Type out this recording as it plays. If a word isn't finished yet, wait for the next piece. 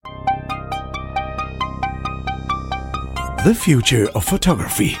The future of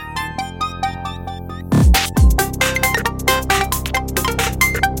photography.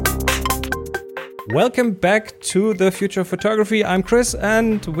 Welcome back to The Future of Photography. I'm Chris,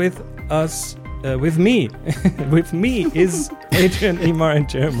 and with me is Adrian, Imar, and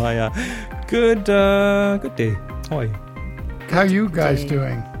Jeremiah. Good day. How are you? How are you guys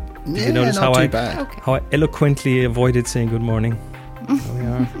doing? Did you notice how I eloquently avoided saying good morning?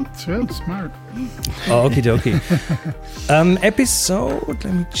 It's real smart. Oh, okie dokie. Episode, let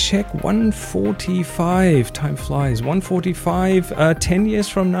me check, 145. Time flies. 145. 10 years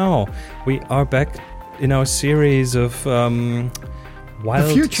from now, we are back in our series of wild...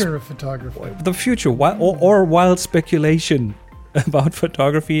 The future of photography. The future, or wild speculation about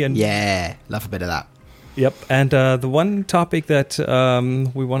photography. And yeah, love a bit of that. Yep, and the one topic that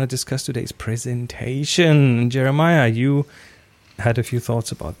we want to discuss today is presentation. Jeremiah, you had a few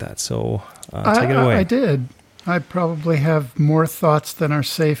thoughts about that, so take it away. I did. I probably have more thoughts than are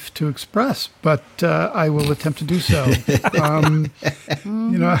safe to express, but I will attempt to do so.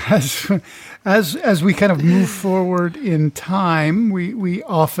 As we kind of move forward in time, we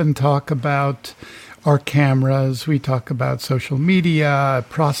often talk about our cameras, we talk about social media,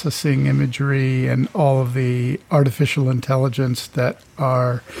 processing imagery, and all of the artificial intelligence that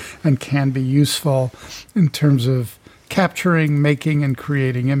are and can be useful in terms of capturing, making, and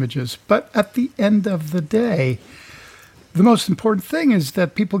creating images. But at the end of the day, the most important thing is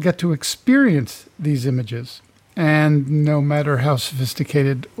that people get to experience these images. And no matter how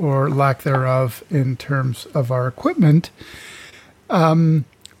sophisticated or lack thereof in terms of our equipment,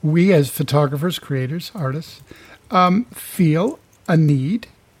 we as photographers, creators, artists, feel a need,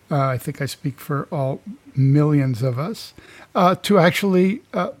 I think I speak for all millions of us, to actually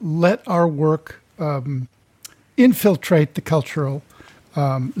let our work infiltrate the cultural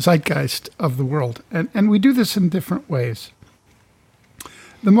zeitgeist of the world. And we do this in different ways.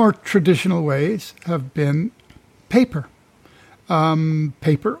 The more traditional ways have been paper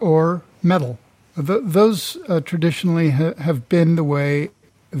or metal. Those traditionally have been the way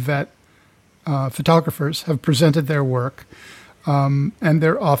that photographers have presented their work. And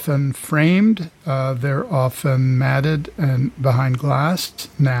they're often framed, they're often matted and behind glass.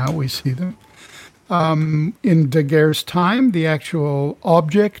 Now we see them. In Daguerre's time, the actual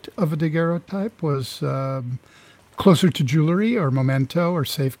object of a daguerreotype was closer to jewelry or memento or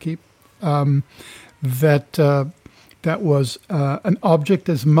safekeep. That was an object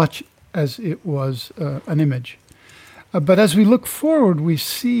as much as it was an image. But as we look forward, we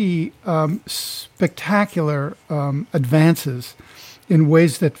see spectacular advances in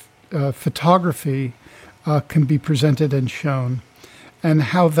ways that photography can be presented and shown, and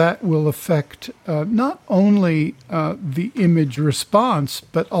how that will affect not only the image response,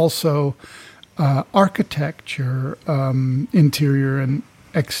 but also architecture, interior and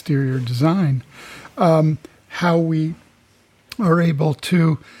exterior design, how we are able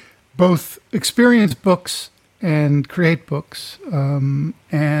to both experience books and create books, and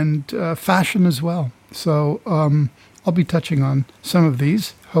fashion as well. So I'll be touching on some of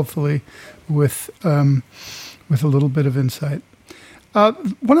these, hopefully with a little bit of insight.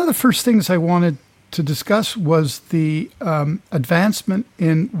 One of the first things I wanted to discuss was the advancement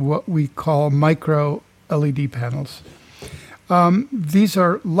in what we call micro LED panels. These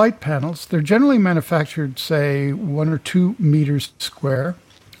are light panels. They're generally manufactured, say, 1 or 2 meters square,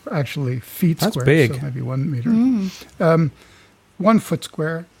 actually feet That's square, big. so maybe 1 meter. 1 foot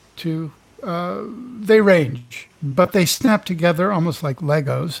square to, they range, but they snap together almost like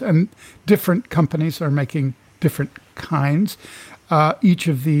Legos, and different companies are making different kinds. Each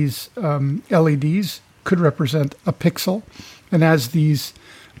of these LEDs could represent a pixel, and as these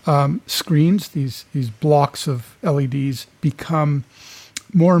screens, these blocks of LEDs become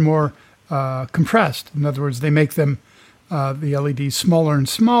more and more compressed. In other words, they make them the LEDs smaller and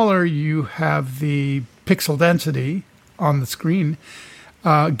smaller. You have the pixel density on the screen,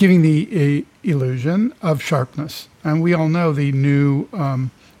 giving the illusion of sharpness. And we all know the new,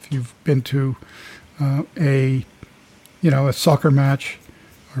 if you've been to a soccer match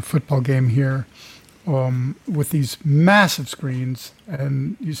or football game here, with these massive screens,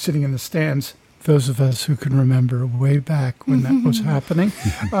 and you're sitting in the stands. Those of us who can remember way back when that was happening,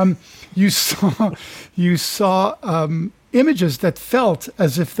 you saw images that felt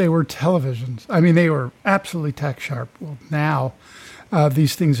as if they were televisions. I mean, they were absolutely tack sharp. Well, now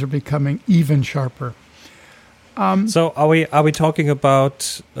these things are becoming even sharper. So are we talking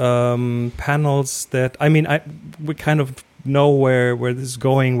about panels that, I mean, we kind of know where this is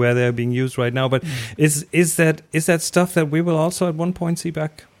going, where they're being used right now, but is that stuff that we will also at one point see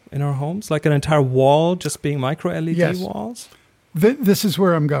back in our homes, like an entire wall just being micro LED Yes. walls? This is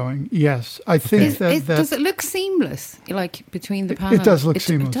where I'm going. Yes, I think that does it look seamless, like between the panels? it does look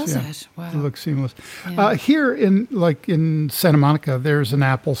seamless. It does yeah. it? Wow. It looks seamless. Yeah. Here in Santa Monica, there's an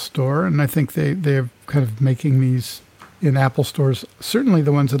Apple store, and I think they're kind of making these in Apple stores. Certainly,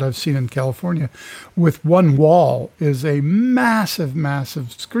 the ones that I've seen in California, with one wall is a massive,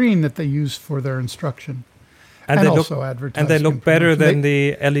 massive screen that they use for their instruction. And they also look, advertising. and they look and better promotion. than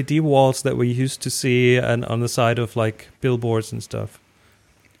the LED walls that we used to see and on the side of like billboards and stuff.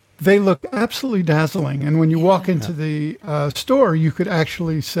 They look absolutely dazzling. And when you walk into the store, you could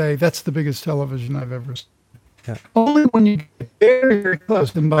actually say, that's the biggest television I've ever seen. Yeah. Only when you get very, very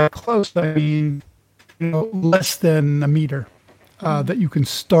close. And by close, I mean less than a meter, that you can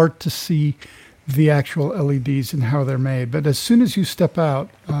start to see the actual LEDs and how they're made. But as soon as you step out,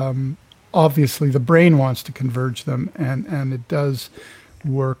 obviously the brain wants to converge them, and it does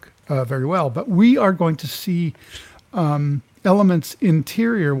work very well. But we are going to see elements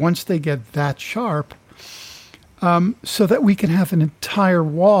interior once they get that sharp, so that we can have an entire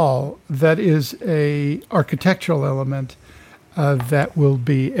wall that is a architectural element that will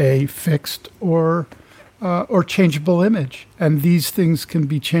be a fixed or changeable image. And these things can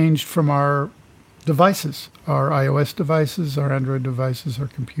be changed from our devices, our iOS devices, our Android devices, our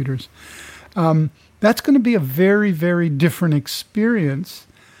computers. That's going to be a very, very different experience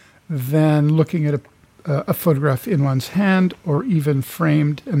than looking at a photograph in one's hand or even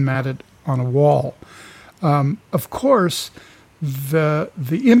framed and matted on a wall. Of course, the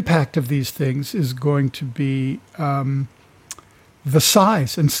impact of these things is going to be the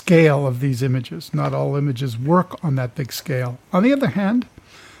size and scale of these images. Not all images work on that big scale. On the other hand,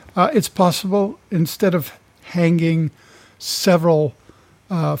 it's possible, instead of hanging several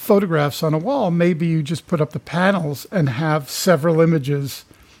photographs on a wall, maybe you just put up the panels and have several images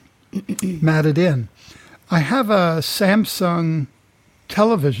matted in. I have a Samsung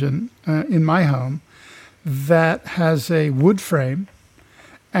television in my home that has a wood frame,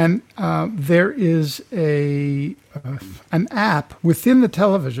 and there is an app within the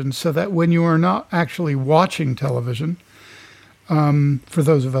television so that when you are not actually watching television, for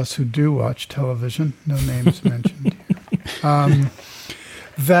those of us who do watch television, no names mentioned here,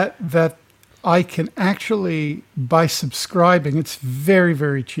 that I can actually, by subscribing, it's very,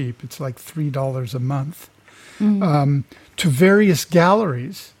 very cheap. It's like $3 a month, to various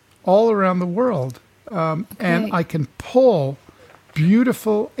galleries all around the world. And I can pull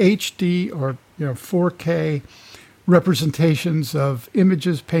beautiful HD or 4K representations of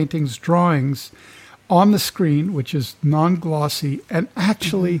images, paintings, drawings on the screen, which is non-glossy, and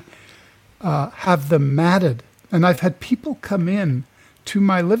actually have them matted. And I've had people come in to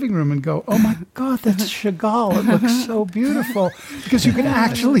my living room and go, "Oh my God, that's Chagall. It looks so beautiful," because you can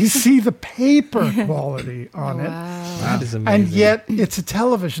actually see the paper quality on it. That is amazing. And yet it's a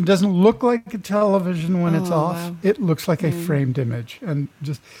television. It doesn't look like a television when it's off. Wow. It looks like a framed image. And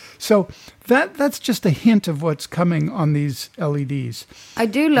so that's just a hint of what's coming on these LEDs. I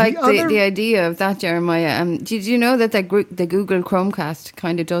do like the idea of that, Jeremiah. Did you know that the Google Chromecast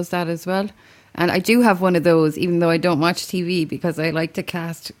kind of does that as well? And I do have one of those, even though I don't watch TV, because I like to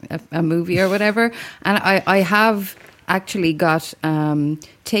cast a movie or whatever. And I have actually got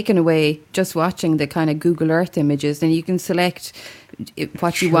taken away just watching the kind of Google Earth images. And you can select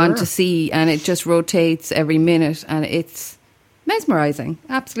what you want to see, and it just rotates every minute. And it's mesmerizing,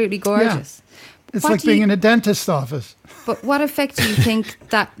 absolutely gorgeous. Yeah. It's like being in a dentist's office. But what effect do you think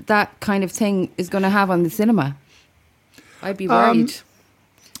that kind of thing is going to have on the cinema? I'd be worried.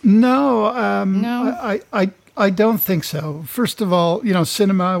 No, No? I don't think so. First of all,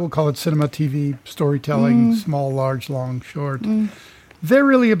 cinema, we'll call it cinema, TV, storytelling, small, large, long, short. They're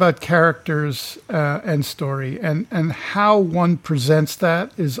really about characters and story, and how one presents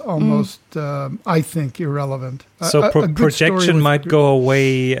that is almost, I think, irrelevant. So A good projection story might go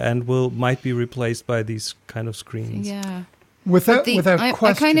away and might be replaced by these kind of screens. Yeah. Without I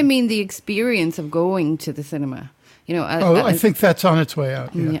question. kind of mean the experience of going to the cinema. I think that's on its way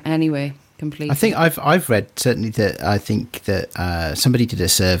out. Yeah. Anyway, completely. I think I've read certainly that I think that somebody did a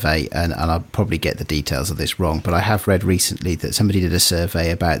survey, and I'll probably get the details of this wrong, but I have read recently that somebody did a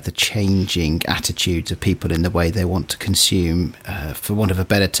survey about the changing attitudes of people in the way they want to consume, for want of a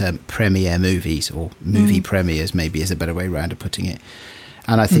better term, premiere movies, or movie premieres maybe is a better way around of putting it.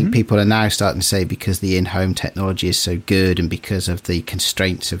 And I think people are now starting to say, because the in-home technology is so good, and because of the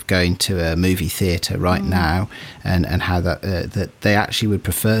constraints of going to a movie theatre right now, and how that they actually would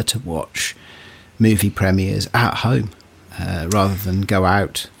prefer to watch movie premieres at home rather than go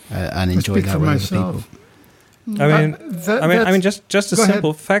out and enjoy that with other people. I mean, just a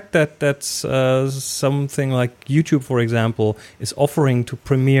simple fact that that's something like YouTube, for example, is offering to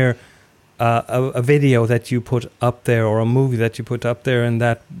premiere a video that you put up there or a movie that you put up there, and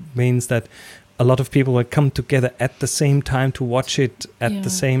that means that a lot of people will come together at the same time to watch it at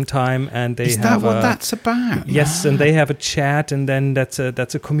the same time, and they Is that what that's about? Yes, and they have a chat, and then that's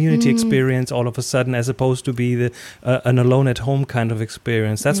a community experience all of a sudden, as opposed to be an alone at home kind of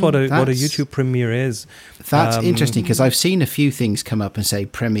experience. That's what a YouTube premiere is. That's interesting, because I've seen a few things come up and say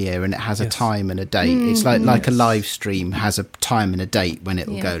premiere, and it has a time and a date. It's like a live stream has a time and a date when it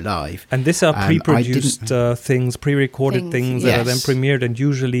will go live. And these are pre-produced things, pre-recorded things that are then premiered, and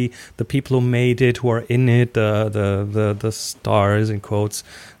usually the people who made it, who are in it, the stars in quotes,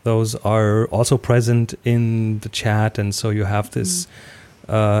 those are also present in the chat, and so you have this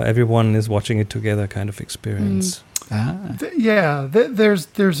everyone is watching it together kind of experience. There's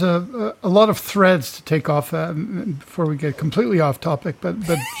a lot of threads to take off before we get completely off topic, but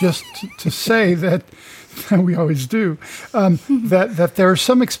just to say that we always do, that there are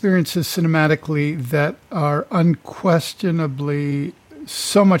some experiences cinematically that are unquestionably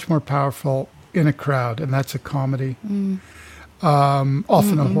so much more powerful in a crowd, and that's a comedy,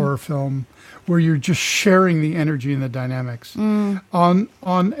 often a horror film, where you're just sharing the energy and the dynamics. On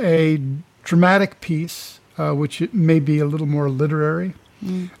a dramatic piece, which it may be a little more literary,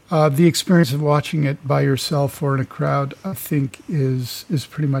 the experience of watching it by yourself or in a crowd, I think, is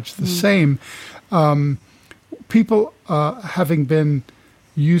pretty much the same. People having been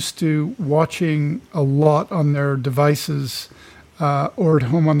used to watching a lot on their devices or at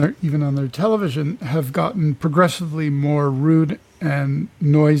home even on their television, have gotten progressively more rude and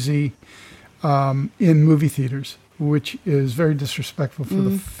noisy in movie theaters, which is very disrespectful for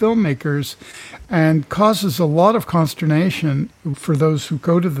the filmmakers and causes a lot of consternation for those who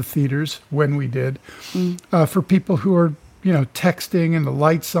go to the theaters, when we did, for people who are, texting and the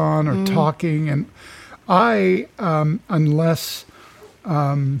lights on or talking. And unless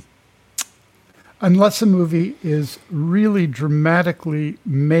a movie is really dramatically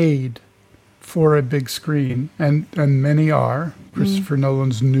made for a big screen, and many are, Christopher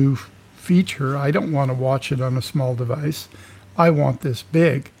Nolan's new feature, I don't want to watch it on a small device. I want this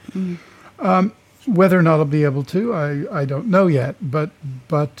big. Whether or not I'll be able to, I don't know yet. But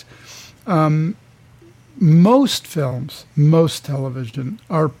most films, most television,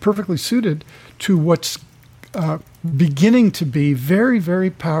 are perfectly suited to what's beginning to be very,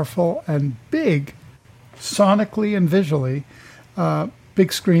 very powerful and big, sonically and visually,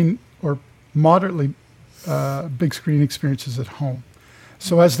 big screen or moderately big screen experiences at home.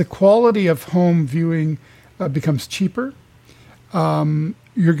 So as the quality of home viewing becomes cheaper,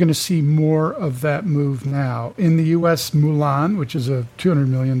 you're going to see more of that move now. In the U.S., Mulan, which is a $200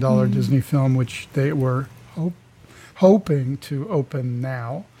 million Disney film, which they were hoping to open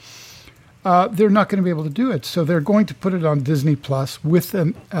now, they're not going to be able to do it. So they're going to put it on Disney Plus with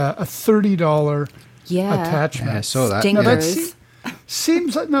a $30 attachment. Yeah, I saw that.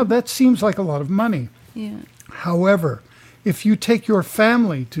 Now, that seems like a lot of money. Yeah. However, if you take your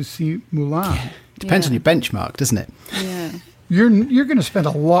family to see Mulan, depends on your benchmark, doesn't it? Yeah. You're going to spend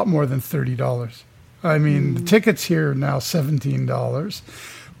a lot more than $30. I mean, the tickets here are now $17.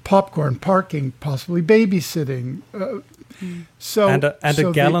 Popcorn, parking, possibly babysitting. And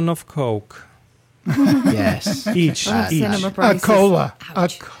a gallon of Coke. Yes. Each. A cola.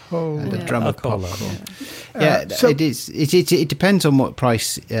 And a drum of cola. It depends on what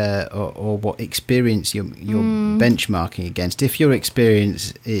price or what experience you're benchmarking against. If your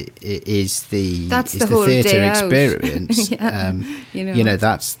experience is the theatre experience, then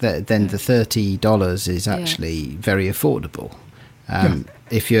the $30 is actually very affordable.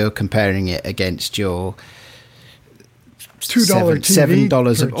 If you're comparing it against your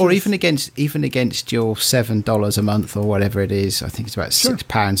 $7, or even against your $7 a month or whatever it is, I think it's about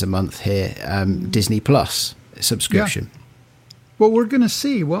 £6 a month here, Disney Plus subscription. Yeah. Well, we're going to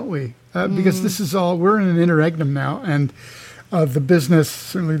see, won't we? Because this is all, we're in an interregnum now, and certainly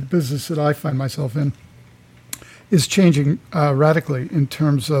the business that I find myself in, is changing radically in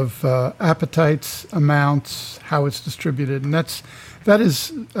terms of appetites, amounts, how it's distributed, and that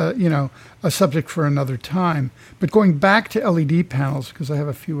is a subject for another time. But going back to LED panels, because I have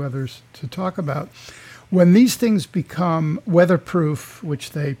a few others to talk about, when these things become weatherproof,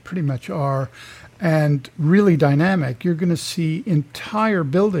 which they pretty much are, and really dynamic, you're going to see entire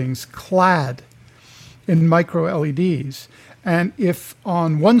buildings clad in micro LEDs. And if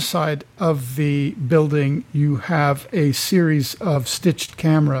on one side of the building you have a series of stitched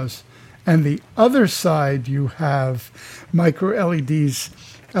cameras, and the other side you have micro LEDs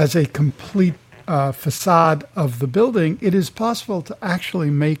as a complete facade of the building, it is possible to actually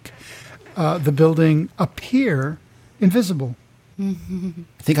make the building appear invisible. I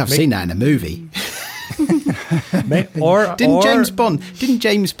think I've seen that in a movie. Didn't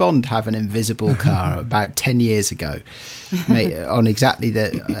James Bond have an invisible car about 10 years ago on exactly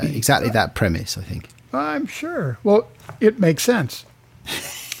that premise, I think? I'm sure. Well, it makes sense.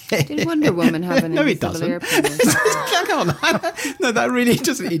 Did Wonder Woman have an invisible airplane? Hang on. No, that really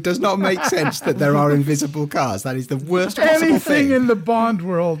doesn't. It does not make sense that there are invisible cars. That is the worst possible thing. Anything in the Bond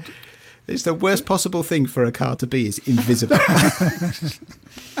world. It's the worst possible thing for a car to be is invisible.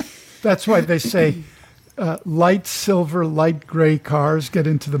 That's why they say light silver, light gray cars get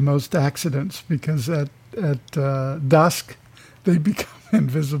into the most accidents, because at dusk they become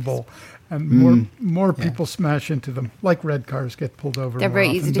invisible. And more people smash into them, like red cars get pulled over. They're very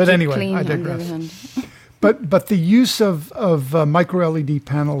often. easy to but keep anyway, clean. I digress. But the use of micro LED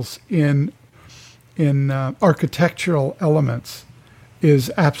panels in architectural elements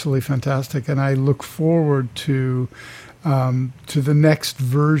is absolutely fantastic, and I look forward to the next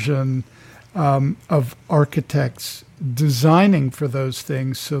version of architects designing for those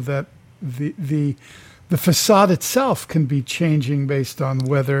things, so that the facade itself can be changing based on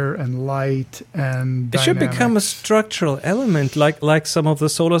weather and light and It should dynamics. become a structural element, like some of the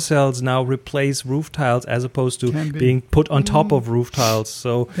solar cells now replace roof tiles as opposed to being put on top of roof tiles.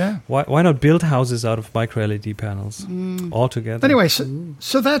 So why not build houses out of micro LED panels altogether? Anyway,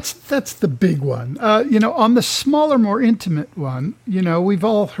 so that's the big one. On the smaller, more intimate one, we've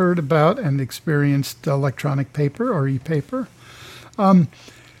all heard about and experienced electronic paper or e-paper.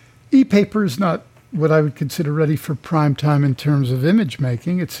 E-paper is not what I would consider ready for prime time in terms of image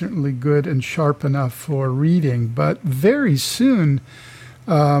making. It's certainly good and sharp enough for reading, but very soon,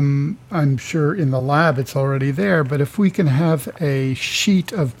 I'm sure in the lab it's already there, but if we can have a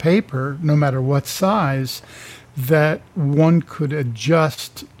sheet of paper, no matter what size, that one could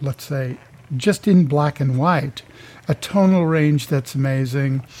adjust, let's say, just in black and white, a tonal range that's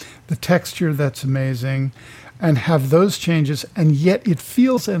amazing, the texture that's amazing, and have those changes, and yet it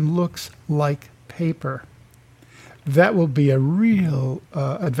feels and looks like paper. That will be a real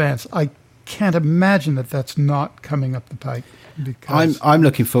advance. I can't imagine that that's not coming up the pike. Because I'm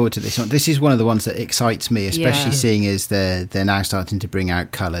looking forward to this one. This is one of the ones that excites me, especially seeing as they're now starting to bring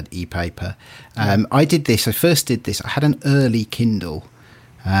out coloured e-paper. I first did this. I had an early Kindle,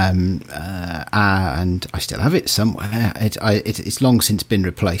 and I still have it somewhere. It's long since been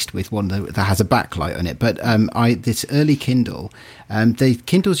replaced with one that has a backlight on it. But this early Kindle, the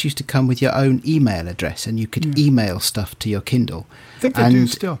Kindles used to come with your own email address, and you could email stuff to your Kindle. I think they do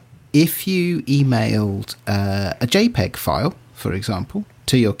still. If you emailed a JPEG file, for example,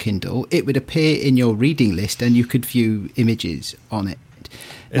 to your Kindle, it would appear in your reading list, and you could view images on it.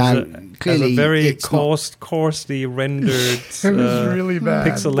 Clearly, a very coarsely rendered, it was really bad.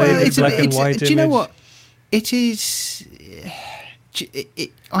 Pixelated black and white image. Do you know what? It is.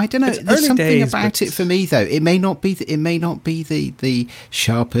 I don't know. There's something about it for me, though. It may not be. The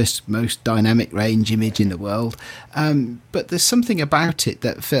sharpest, most dynamic range image in the world, but there's something about it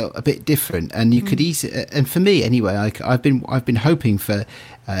that felt a bit different. And you could easily. And for me, anyway, I've been hoping for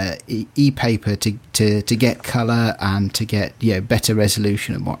e-paper to get colour and to get better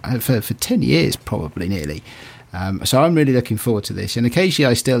resolution and for 10 years probably nearly. So I'm really looking forward to this. And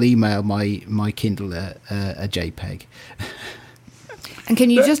occasionally I still email my Kindle a JPEG. And can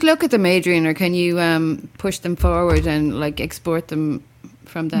you just look at them, Adrian, or can you push them forward and export them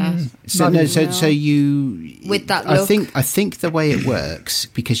from that? So you with that look? I think the way it works,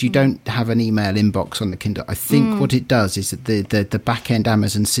 because you don't have an email inbox on the Kindle, I think what it does is that the back end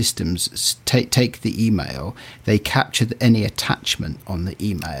Amazon systems take the email, they capture any attachment on the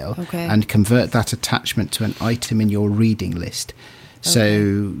email and convert that attachment to an item in your reading list. So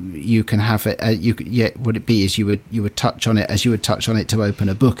you can have it. What it be is you would touch on it as you would touch on it to open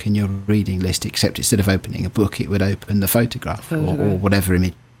a book in your reading list, except instead of opening a book, it would open the photograph or whatever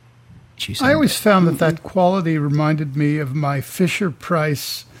image you send. I always found that quality reminded me of my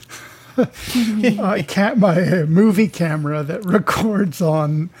Fisher-Price my movie camera that records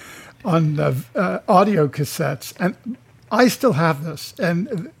on audio cassettes, and I still have this,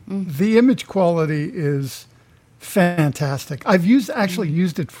 and the image quality is fantastic. I've actually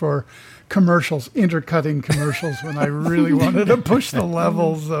used it for commercials, intercutting commercials when I really wanted to push the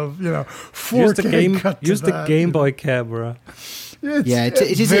levels of 4K. Use the Game Boy camera. It's a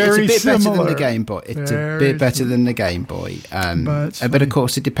bit better than the Game Boy. It's a bit better than the Game Boy. But of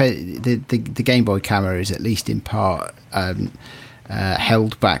course, it depends. The Game Boy camera is at least in part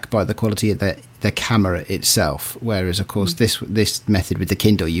held back by the quality of the the camera itself. Whereas, of course, this method with the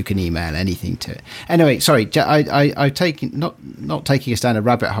Kindle, you can email anything to it. Anyway, sorry, I take not taking us down a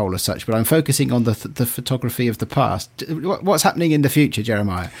rabbit hole as such, but I'm focusing on the photography of the past. What's happening in the future,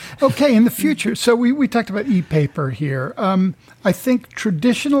 Jeremiah? Okay, in the future. So we talked about e-paper here. I think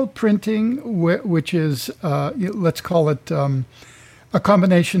traditional printing, which is, let's call it a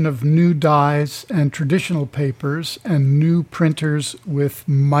combination of new dyes and traditional papers and new printers with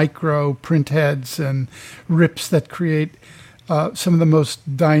micro print heads and rips that create some of the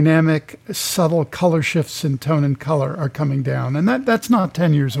most dynamic, subtle color shifts in tone and color are coming down. And that's not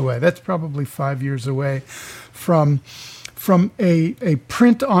 10 years away. That's probably 5 years away from a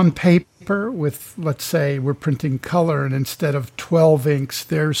print on paper with, let's say, we're printing color, and instead of 12 inks,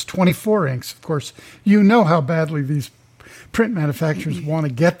 there's 24 inks. Of course, you know how badly these print manufacturers want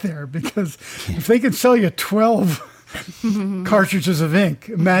to get there, because if they can sell you 12 cartridges of ink,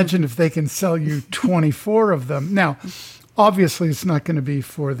 imagine if they can sell you 24 of them. Now, obviously, it's not going to be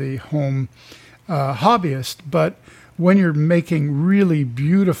for the home hobbyist, but when you're making really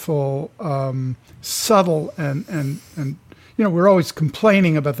beautiful, subtle and we're always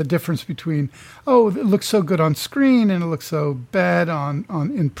complaining about the difference between, it looks so good on screen and it looks so bad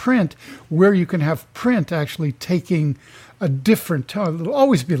in print, where you can have print actually taking a different tone. It'll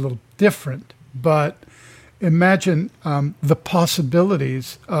always be a little different, but imagine the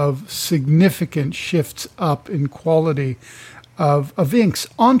possibilities of significant shifts up in quality of inks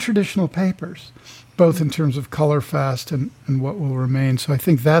on traditional papers, both in terms of color fast and what will remain. So I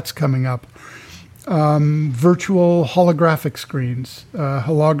think that's coming up. Virtual holographic screens,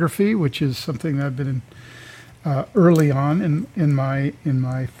 holography, which is something that I've been in early on in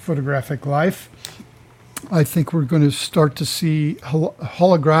my photographic life. I think we're going to start to see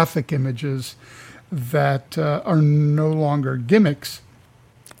holographic images that are no longer gimmicks.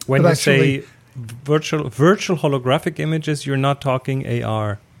 When you say virtual holographic images, you're not talking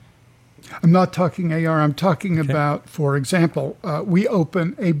AR. I'm not talking AR. I'm talking about, for example, we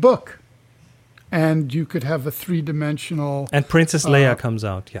open a book, and you could have a three-dimensional... And Princess Leia comes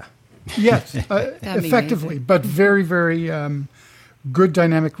out, yeah. Yes, effectively, but very, very good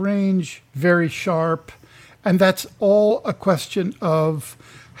dynamic range, very sharp. And that's all a question of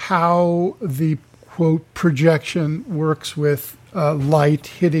how the, quote, projection works with light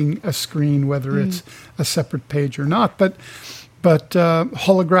hitting a screen, whether it's a separate page or not. But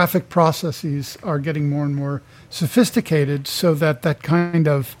holographic processes are getting more and more sophisticated, so that kind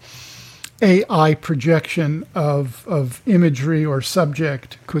of AI projection of imagery or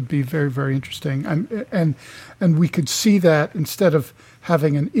subject could be very, very interesting. And we could see that instead of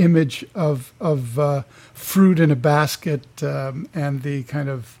having an image of fruit in a basket and the kind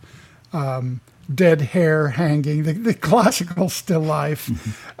of dead hair hanging, the classical still life.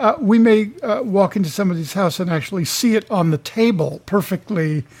 We may walk into somebody's house and actually see it on the table,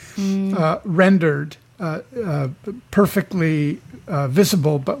 perfectly rendered, perfectly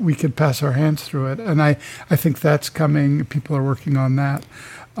visible, but we could pass our hands through it. And I think that's coming. People are working on that.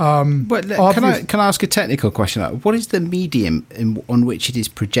 But can I ask a technical question? What is the medium on which it is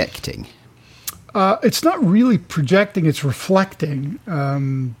projecting? It's not really projecting; it's reflecting.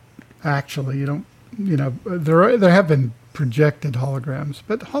 Actually, there have been projected holograms,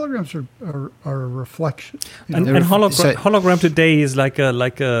 but holograms are a reflection. And hologram today is like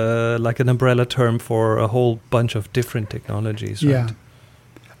an umbrella term for a whole bunch of different technologies, right?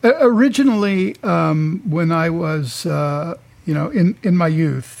 Yeah. Originally, when I was in my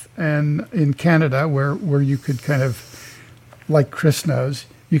youth and in Canada, where you could kind of, like Chris knows,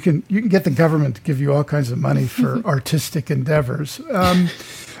 you can get the government to give you all kinds of money for artistic endeavors.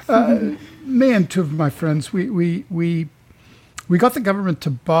 Me and two of my friends, we got the government to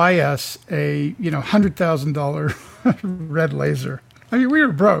buy us a $100,000 red laser. I mean, we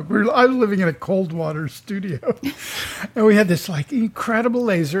were broke. I was living in a cold water studio, and we had this incredible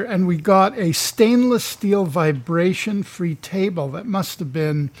laser, and we got a stainless steel vibration-free table that must have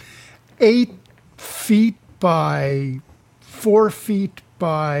been 8 feet by 4 feet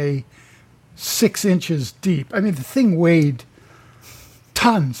by 6 inches deep. I mean, the thing weighed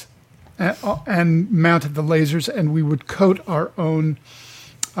tons, and mounted the lasers, and we would coat our own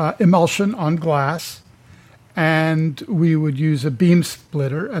emulsion on glass, and we would use a beam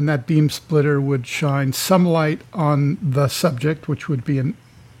splitter, and that beam splitter would shine some light on the subject, which would be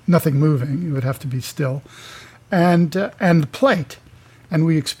nothing moving. It would have to be still, and the plate. And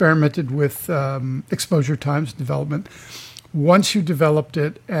we experimented with exposure times development. Once you developed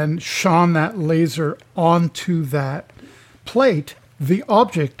it and shone that laser onto that plate, the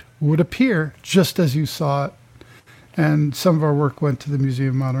object would appear just as you saw it And some of our work went to the Museum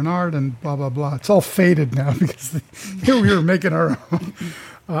of Modern Art and blah, blah, blah. It's all faded now because here we were making our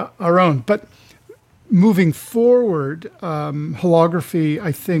own. But moving forward, holography,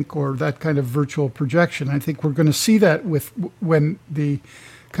 I think, or that kind of virtual projection, I think we're going to see that when the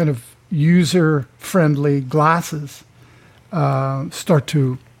kind of user-friendly glasses start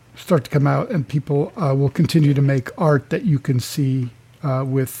to come out, and people will continue to make art that you can see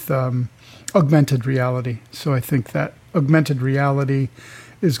with augmented reality. So I think that augmented reality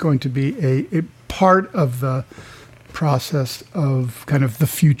is going to be a part of the process of kind of the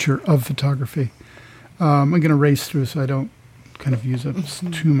future of photography. I'm going to race through so I don't kind of use up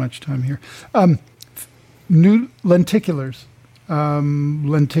too much time here. New lenticulars.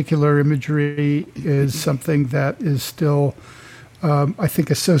 Lenticular imagery is something that is still, I think,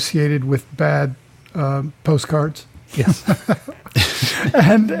 associated with bad postcards. Yes.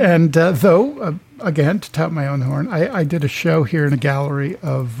 and though, again, to tout my own horn, I did a show here in a gallery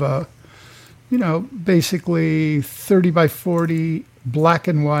of, basically 30 by 40 black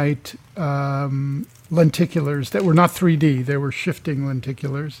and white lenticulars that were not 3D. They were shifting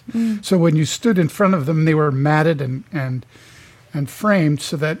lenticulars. So when you stood in front of them, they were matted and framed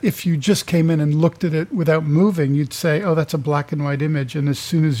so that if you just came in and looked at it without moving, you'd say, oh, that's a black and white image. And as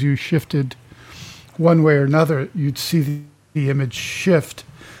soon as you shifted one way or another, you'd see the image shift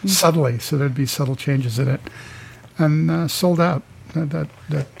subtly. So there'd be subtle changes in it. And sold out. But,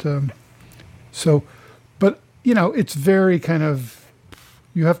 it's very kind of,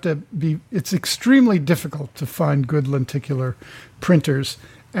 you have to be, it's extremely difficult to find good lenticular printers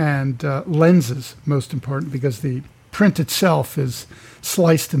and lenses, most important, because the print itself is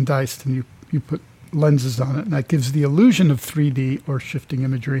sliced and diced, and you put lenses on it, and that gives the illusion of 3D or shifting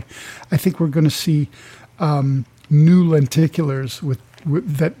imagery. I think we're going to see new lenticulars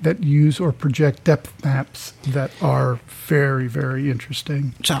that use or project depth maps that are very, very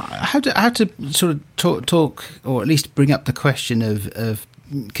interesting. So how to sort of talk or at least bring up the question of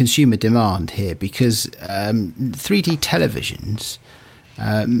consumer demand here, because 3D televisions,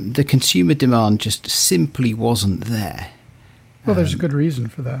 the consumer demand just simply wasn't there. Well, there's a good reason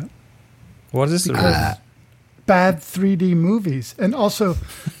for that. What is the reason? Bad 3D movies. And also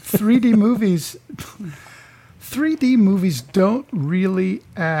 3D movies don't really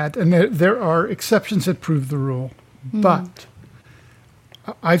add, and there are exceptions that prove the rule, but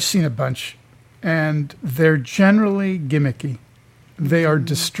I've seen a bunch, and they're generally gimmicky. They are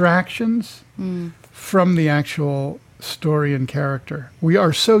distractions from the actual story and character. We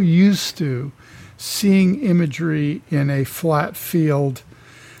are so used to seeing imagery in a flat field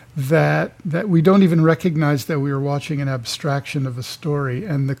that we don't even recognize that we are watching an abstraction of a story.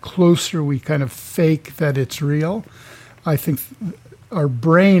 And the closer we kind of fake that it's real, I think our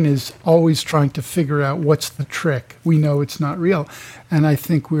brain is always trying to figure out what's the trick. We know it's not real. And I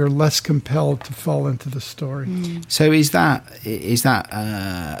think we're less compelled to fall into the story. So is that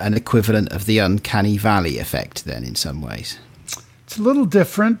an equivalent of the uncanny valley effect then in some ways? It's a little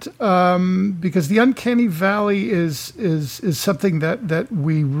different because the uncanny valley is something that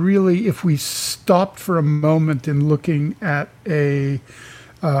we really, if we stopped for a moment in looking at an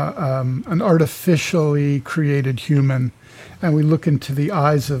artificially created human, and we look into the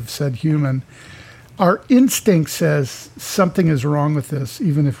eyes of said human, our instinct says something is wrong with this,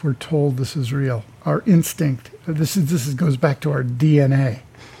 even if we're told this is real. Our instinct, this goes back to our DNA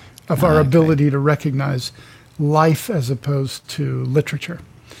of our ability to recognize life as opposed to literature.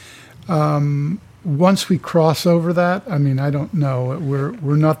 Once we cross over that, I mean, I don't know,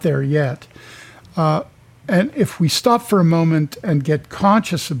 we're not there yet. And if we stop for a moment and get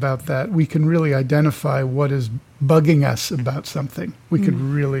conscious about that, we can really identify what is bugging us about something. We could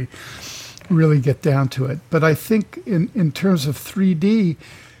really, really get down to it. But I think in terms of 3D,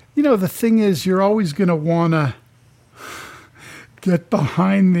 the thing is, you're always going to want to get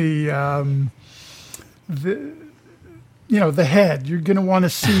behind the head. You're going to want to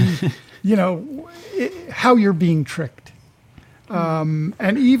see, how you're being tricked.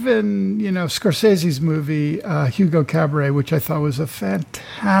 And even, Scorsese's movie, Hugo Cabaret, which I thought was a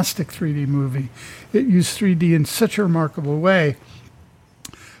fantastic 3D movie. It used 3D in such a remarkable way.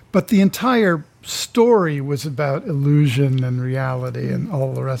 But the entire story was about illusion and reality and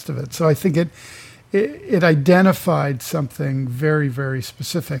all the rest of it. So I think it identified something very, very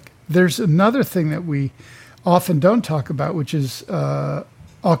specific. There's another thing that we often don't talk about, which is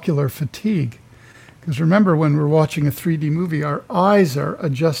ocular fatigue. Because remember, when we're watching a 3D movie, our eyes are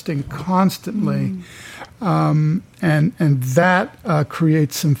adjusting constantly, and that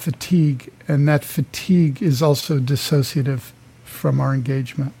creates some fatigue, and that fatigue is also dissociative from our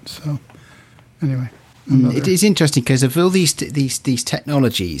engagement. So, anyway. It is interesting because of all these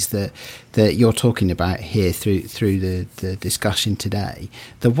technologies that you're talking about here through the discussion today,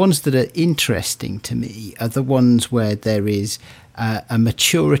 the ones that are interesting to me are the ones where there is a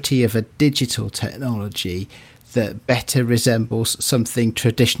maturity of a digital technology that better resembles something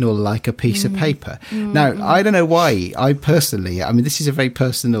traditional like a piece of paper. Now, I don't know why. I mean, this is a very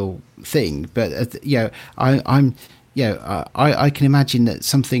personal thing, but I can imagine that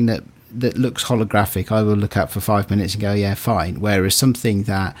something that looks holographic, I will look at for 5 minutes and go, yeah, fine. Whereas something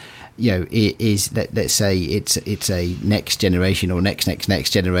that it is, let's say it's a next generation or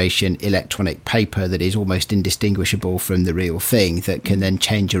next generation electronic paper that is almost indistinguishable from the real thing, that can then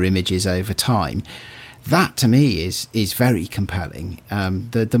change your images over time. That to me is very compelling.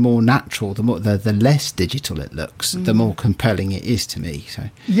 The more natural, the less digital it looks, the more compelling it is to me. So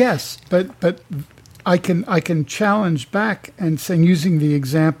yes, but I can challenge back and saying, using the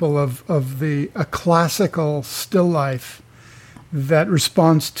example of a classical still life that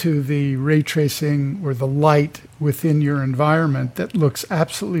responds to the ray tracing or the light within your environment, that looks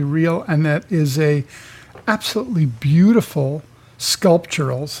absolutely real, and that is a absolutely beautiful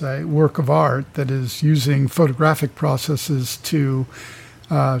sculptural, say, work of art that is using photographic processes to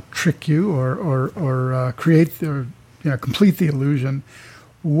trick you or create or complete the illusion.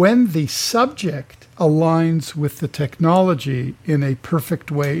 When the subject aligns with the technology in a perfect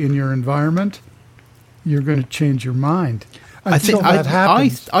way in your environment, you're going to change your mind. I think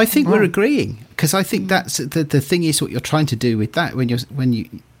we're agreeing, because I think that's the thing is what you're trying to do with that when you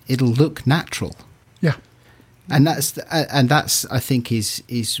it'll look natural. Yeah. And that's I think is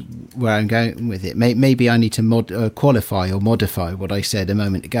where I'm going with it. Maybe I need to qualify or modify what I said a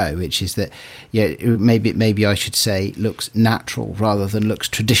moment ago, which is that maybe I should say looks natural rather than looks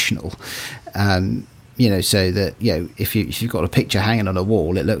traditional. So that if you've got a picture hanging on a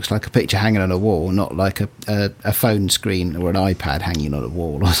wall, it looks like a picture hanging on a wall, not like a phone screen or an iPad hanging on a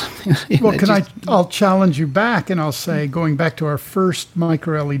wall or something. Well, I'll challenge you back, and I'll say, going back to our first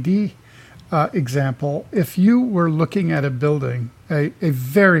micro LED example, if you were looking at a building, a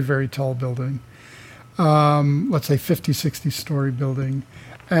very, very tall building, let's say 50, 60-story building,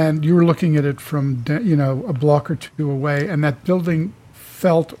 and you were looking at it from a block or two away, and that building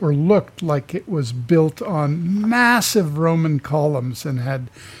felt or looked like it was built on massive Roman columns and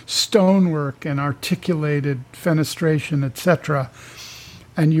had stonework and articulated fenestration, etc.,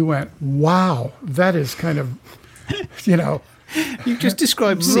 and you went, wow, that is kind of, You just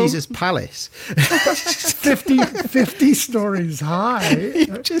described Caesar's palace. 50 stories high.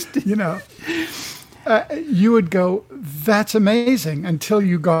 You would go, that's amazing, until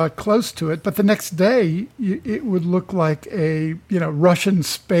you got close to it. But the next day, it would look like a Russian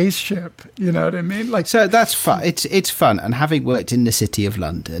spaceship. You know what I mean? So that's fun. It's fun. And having worked in the city of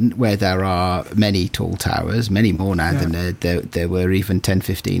London, where there are many tall towers, many more now than there were even 10,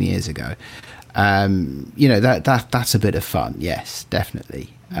 15 years ago. That's a bit of fun. Yes,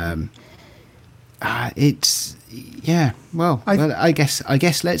 definitely. I guess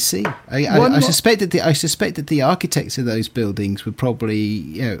let's see. I suspect that the architects of those buildings would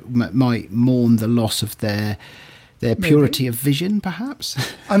probably might mourn the loss of their purity of vision, perhaps,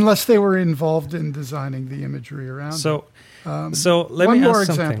 unless they were involved in designing the imagery around. So let me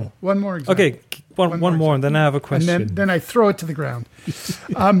ask something. One more example. Okay, one more, and then I have a question. And then I throw it to the ground.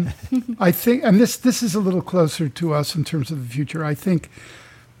 I think, and this is a little closer to us in terms of the future. I think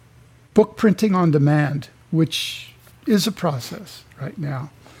book printing on demand, which is a process right now,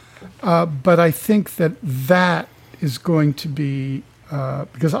 but I think that is going to be,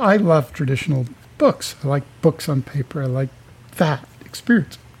 because I love traditional books. I like books on paper. I like that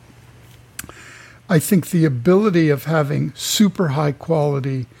experience. I think the ability of having super high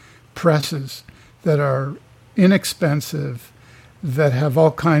quality presses that are inexpensive, that have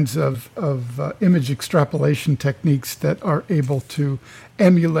all kinds of image extrapolation techniques that are able to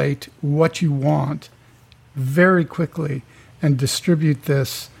emulate what you want very quickly and distribute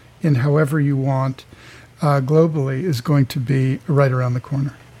this in however you want globally is going to be right around the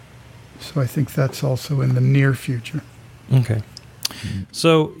corner. So I think that's also in the near future. Okay.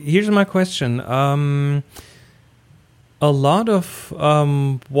 So here's my question. A lot of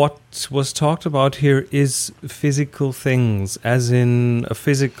what was talked about here is physical things, as in a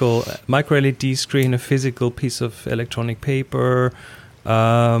physical micro-LED screen, a physical piece of electronic paper,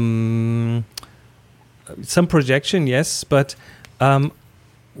 some projection, yes, but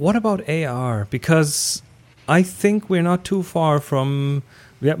what about AR? Because I think we're not too far from...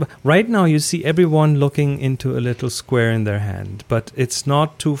 right now you see everyone looking into a little square in their hand, but it's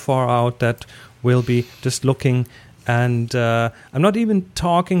not too far out that we'll be just looking. And I'm not even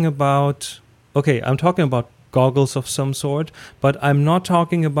talking about okay, I'm talking about goggles of some sort, but I'm not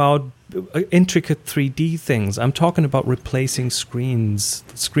talking about intricate 3D things. I'm talking about replacing screens.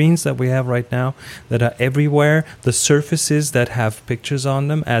 The screens that we have right now that are everywhere, the surfaces that have pictures on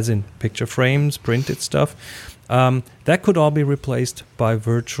them, as in picture frames, printed stuff, that could all be replaced by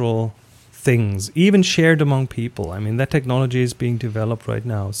virtual things, even shared among people. I mean, that technology is being developed right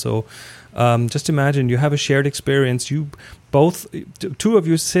now. So just imagine you have a shared experience. You both, two of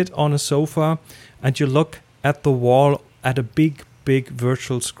you sit on a sofa and you look at the wall at a big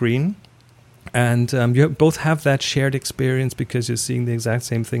virtual screen, and you both have that shared experience because you're seeing the exact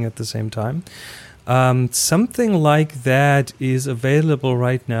same thing at the same time. Something like that is available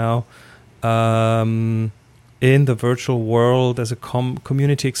right now in the virtual world as a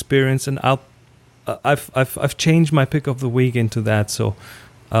community experience, and I've changed my pick of the week into that, so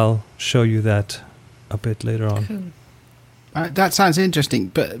I'll show you that a bit later on. Cool. That sounds interesting,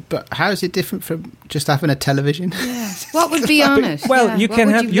 but how is it different from just having a television? Yeah. What would be on it? Well, yeah. you can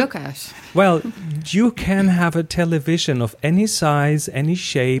what have would you look at. Well, you can have a television of any size, any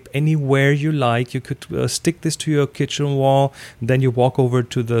shape, anywhere you like. You could stick this to your kitchen wall, then you walk over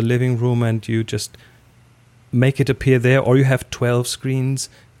to the living room and you just make it appear there, or you have 12 screens,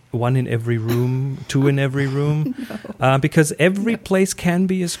 one in every room, two in every room, because every place can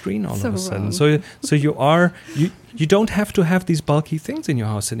be a screen all of a sudden. So you don't have to have these bulky things in your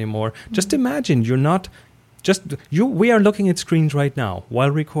house anymore. Just imagine you're not just you. We are looking at screens right now while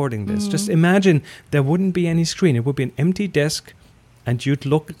recording this. Just imagine there wouldn't be any screen. It would be an empty desk, and you'd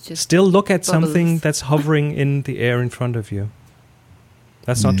still look at something that's hovering in the air in front of you.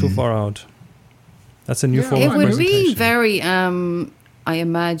 That's not too far out. That's a new form of It would presentation. be very, I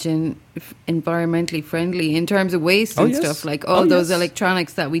imagine, environmentally friendly in terms of waste and stuff, like all those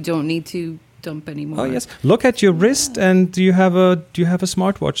electronics that we don't need to dump anymore. Oh yes, look at your wrist, and do you have a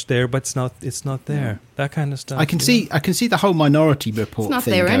smartwatch there? But it's not there. That kind of stuff. I can see the whole Minority Report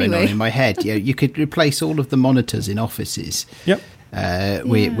thing going on in my head. You could replace all of the monitors in offices. Yep.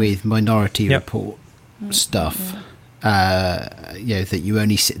 With Minority Report stuff. That you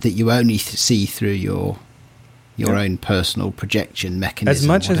only see through your own personal projection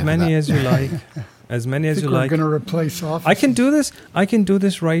mechanism. As many as you like. As many as you like. We're going to replace Office. I can do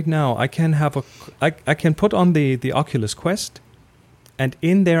this right now. I can put on the Oculus Quest, and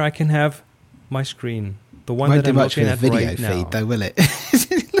in there I can have my screen, the one that I'm looking at right now. Won't do much for the video feed, though, will it?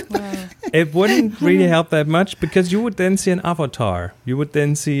 It wouldn't really help that much, because you would then see an avatar. You would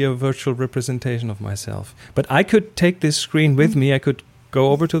then see a virtual representation of myself. But I could take this screen with me. I could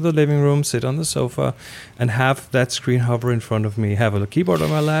go over to the living room, sit on the sofa, and have that screen hover in front of me, have a keyboard on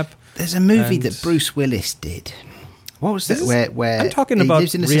my lap. There's a movie that Bruce Willis did. What was that? Where I'm talking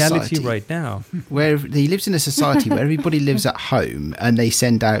about reality right now. Where he lives in a society where everybody lives at home, and they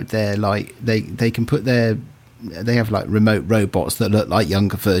send out their they can put their. They have like remote robots that look like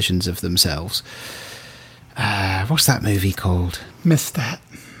younger versions of themselves. What's that movie called? Missed that.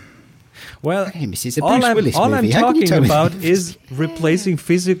 Well, it's a Bruce Willis all movie. I'm talking about is replacing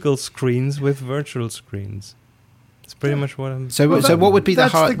physical screens with virtual screens. It's pretty much what I'm... So what would be the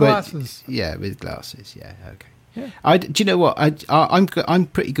hard... the glasses. With glasses, okay. Yeah. Do you know what? I'm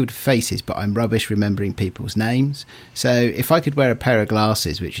pretty good with faces, but I'm rubbish remembering people's names. So if I could wear a pair of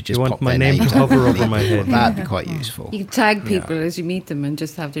glasses, which would just pop my their name names to hover up, over my head. that'd be quite useful. You could tag people as you meet them and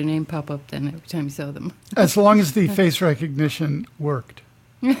just have their name pop up then every time you saw them. As long as the face recognition worked.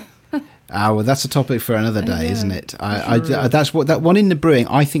 Well, that's a topic for another day, isn't it? That's what that one in the brewing.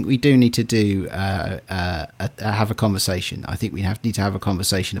 I think we do need to do have a conversation. I think we need to have a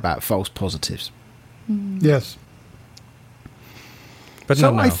conversation about false positives. Yes. But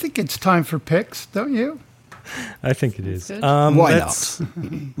so I think it's time for picks, don't you? I think it is. Why not?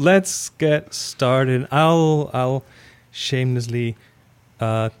 Let's get started. I'll shamelessly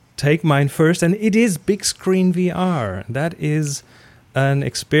take mine first, and it is big screen VR. That is an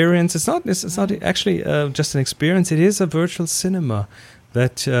experience. It's not actually just an experience. It is a virtual cinema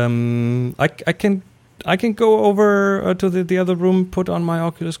that I can go over to the other room, put on my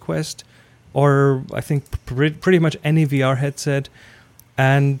Oculus Quest, or I think pretty much any VR headset,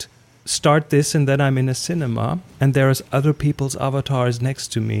 and start this, and then I'm in a cinema, and there's other people's avatars next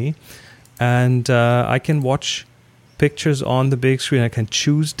to me, and I can watch pictures on the big screen. I can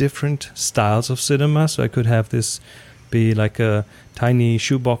choose different styles of cinema, so I could have this be like a tiny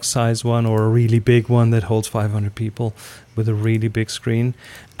shoebox size one, or a really big one that holds 500 people with a really big screen,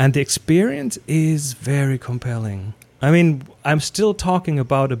 and the experience is very compelling. I mean, I'm still talking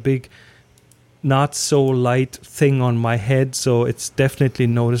about a big, not so light thing on my head, so it's definitely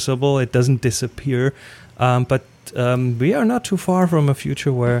noticeable. It doesn't disappear, but we are not too far from a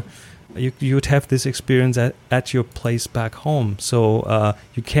future where you would have this experience at your place back home. So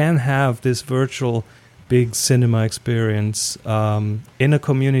you can have this virtual big cinema experience in a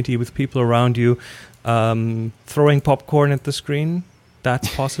community with people around you, throwing popcorn at the screen.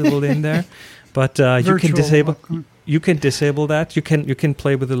 That's possible in there, but you can disable. Popcorn. You can disable that. You can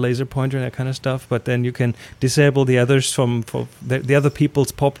play with the laser pointer and that kind of stuff, but then you can disable the others from the other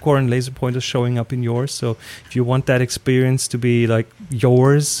people's popcorn laser pointers showing up in yours. So if you want that experience to be like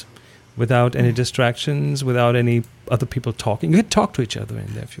yours, without any distractions, without any other people talking, you can talk to each other in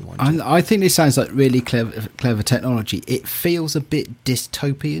there if you want to. I think this sounds like really clever technology. It feels a bit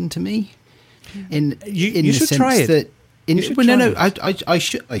dystopian to me. You should try it. I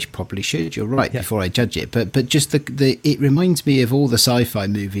probably should. You're right. Before I judge it, but just it reminds me of all the sci-fi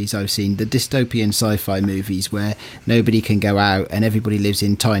movies I've seen, the dystopian sci-fi movies where nobody can go out and everybody lives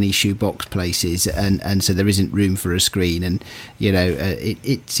in tiny shoebox places, and so there isn't room for a screen, and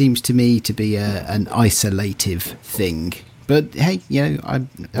it seems to me to be an isolative thing. But hey,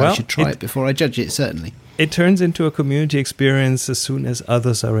 I should try it before I judge it. Certainly, it turns into a community experience as soon as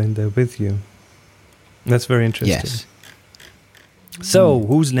others are in there with you. That's very interesting. Yes. So,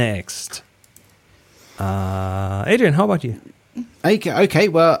 who's next? Adrian, how about you? Okay.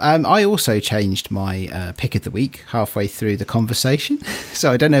 Well, I also changed my pick of the week halfway through the conversation.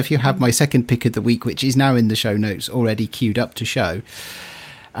 So I don't know if you have my second pick of the week, which is now in the show notes, already queued up to show.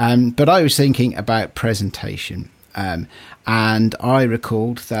 But I was thinking about presentation. And I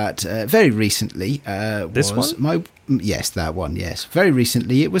recalled that very recently that one. Very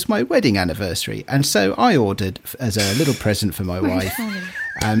recently, it was my wedding anniversary, and so I ordered as a little present for my wife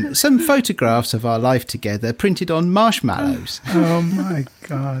some photographs of our life together, printed on marshmallows. Oh my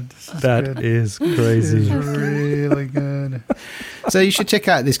God, that is crazy! This is really good. So you should check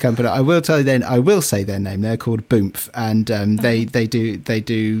out this company. I will say their name. They're called Boomph, and they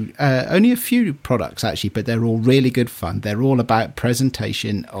do only a few products actually, but they're all really good fun. They're all about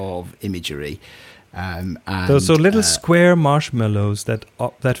presentation of imagery. So little square marshmallows that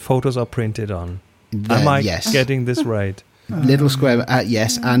photos are printed on. Am I getting this right? Little square,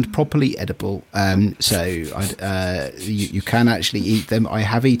 yes, and properly edible. So you can actually eat them. I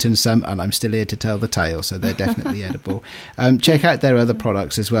have eaten some, and I'm still here to tell the tale. So they're definitely edible. Check out their other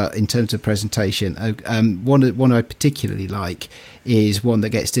products as well in terms of presentation. One I particularly like is one that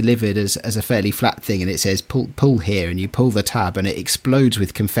gets delivered as a fairly flat thing, and it says pull here, and you pull the tab and it explodes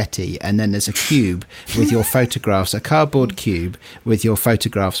with confetti, and then there's a cube with your photographs, a cardboard cube with your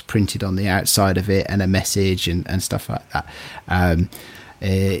photographs printed on the outside of it, and a message and stuff like that.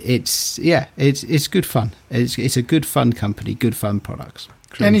 It's good fun. It's a good fun company, good fun products.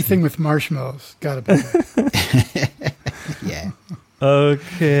 Crazy. Anything with marshmallows, gotta be there. Yeah.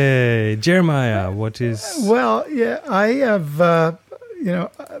 Okay, Jeremiah, what is... Well, yeah, I have,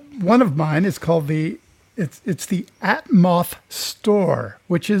 one of mine is called it's the Atmoth Store,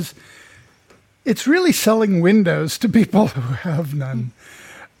 which is, it's really selling windows to people who have none.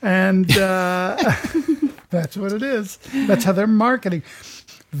 And that's what it is. That's how they're marketing.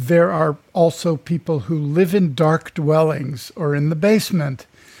 There are also people who live in dark dwellings or in the basement.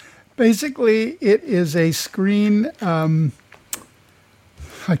 Basically, it is a screen...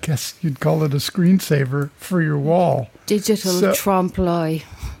 I guess you'd call it a screensaver for your wall. Digital trompe-l'oeil.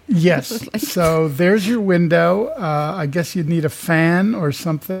 Yes. So there's your window. I guess you'd need a fan or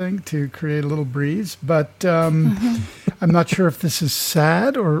something to create a little breeze. But I'm not sure if this is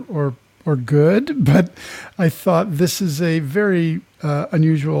sad or good. But I thought this is a very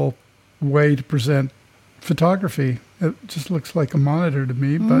unusual way to present photography. It just looks like a monitor to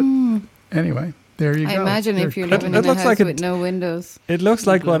me. But anyway. There you go. I imagine if you're living in a house with no windows. It looks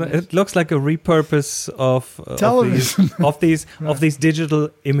like It looks like a repurpose of these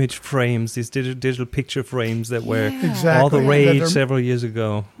digital image frames, these digital picture frames that were all the rage several years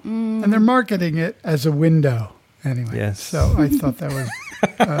ago. And they're marketing it as a window. Anyway, yes. So I thought that was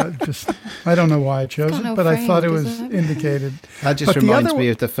I don't know why I chose it, but I thought it was indicated. That just reminds me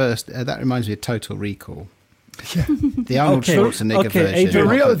of the first. That reminds me of Total Recall. Yeah. The Arnold Schwarzenegger version.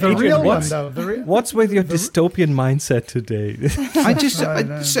 Adrian, the real one, though. What's with your dystopian mindset today?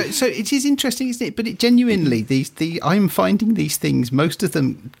 So it is interesting, isn't it? But it genuinely, I'm finding these things, most of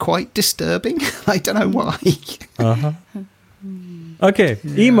them, quite disturbing. I don't know why. Okay,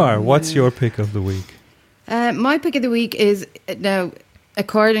 Emer, what's your pick of the week? My pick of the week is now.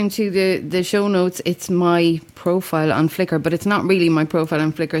 According to the show notes, it's my profile on Flickr, but it's not really my profile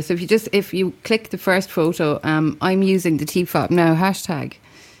on Flickr. So if you click the first photo, I'm using the TFOP Now hashtag.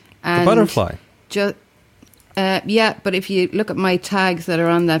 And the butterfly. But if you look at my tags that are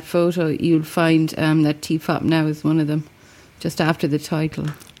on that photo, you'll find that TFOP Now is one of them, just after the title.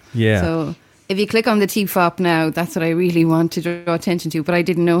 Yeah. So if you click on the TFOP now, that's what I really want to draw attention to. But I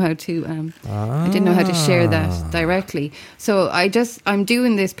didn't know how to. I didn't know how to share that directly. So I'm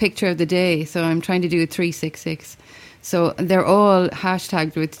doing this picture of the day. So I'm trying to do a 366. So they're all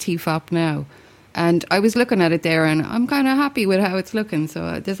hashtagged with TFOP now. And I was looking at it there, and I'm kind of happy with how it's looking.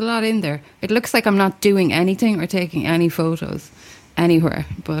 So there's a lot in there. It looks like I'm not doing anything or taking any photos anywhere,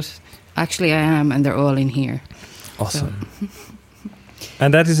 but actually I am, and they're all in here. Awesome. So.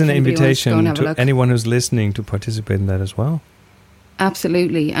 And that is an invitation to anyone who's listening to participate in that as well.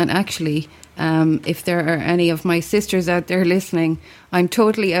 Absolutely. And actually, if there are any of my sisters out there listening, I'm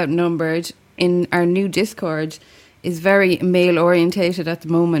totally outnumbered. In our new Discord is very male orientated at the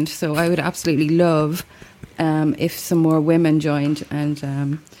moment, so I would absolutely love if some more women joined.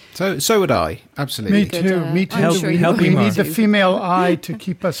 And so would I, absolutely. Me too. We need the female eye to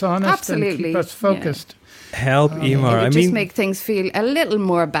keep us honest and keep us focused. Help Emer. It would just make things feel a little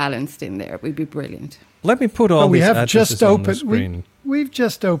more balanced in there. It would be brilliant. Let me put all these addresses on the screen. We've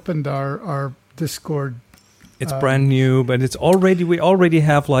just opened our Discord. It's brand new, but it's already. We already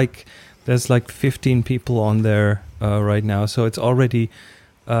have there's 15 people on there right now, so it's already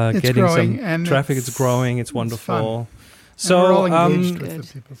getting some traffic. It's growing. It's wonderful. So,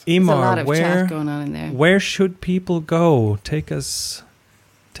 Emer, where should people go? Take us.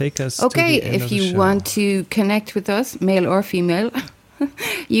 Okay, to the end if you want to connect with us, male or female,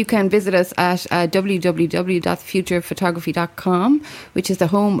 you can visit us at www.futurephotography.com, which is the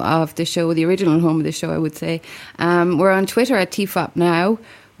home of the show, the original home of the show, I would say. We're on Twitter at TFOP Now.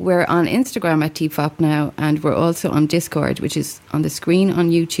 We're on Instagram at TFOP Now, and we're also on Discord, which is on the screen on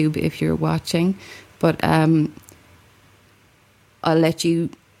YouTube if you're watching. But I'll let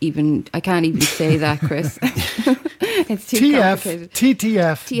you I can't even say that, Chris. It's too complicated.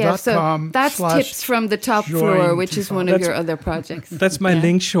 TTF.com. So that's Tips from the Top Floor, which is one of your other projects. That's my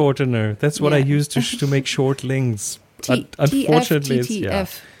link shortener. That's what I use to make short links. Unfortunately, it's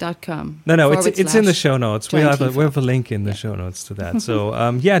TFTF.com. No, it's in the show notes. We have a link in the show notes to that. So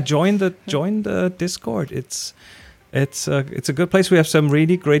join the Discord. It's a good place. We have some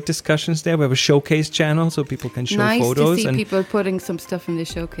really great discussions there. We have a showcase channel so people can show photos. Nice to see people putting some stuff in the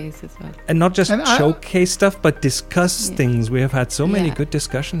showcase as well. And not just showcase stuff, but discuss things. We have had so many good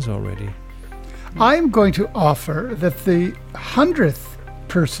discussions already. I'm going to offer that the 100th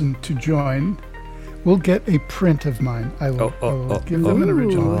person to join will get a print of mine. I will give them an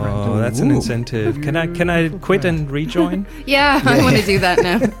original print. Oh, that's an incentive. Can I quit and rejoin? Yeah, I want to do that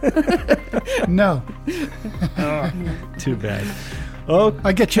No. now. Too bad. Oh,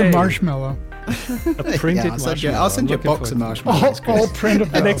 I get you a marshmallow. A printed marshmallow. I'll send you a box of marshmallows. All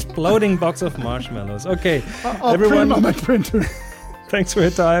printable. An exploding box of marshmallows. Okay, I'll print them on my printer. Thanks for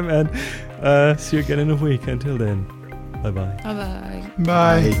your time, and see you again in a week. Until then, bye-bye. Bye-bye.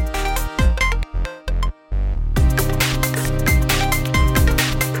 Bye.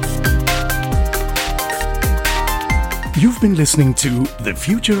 You've been listening to The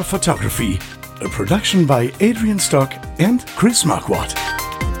Future of Photography, a production by Adrian Stock and Chris Marquardt.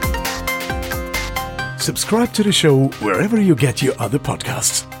 Subscribe to the show wherever you get your other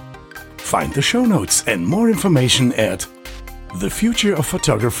podcasts. Find the show notes and more information at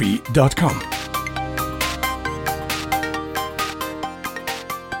thefutureofphotography.com.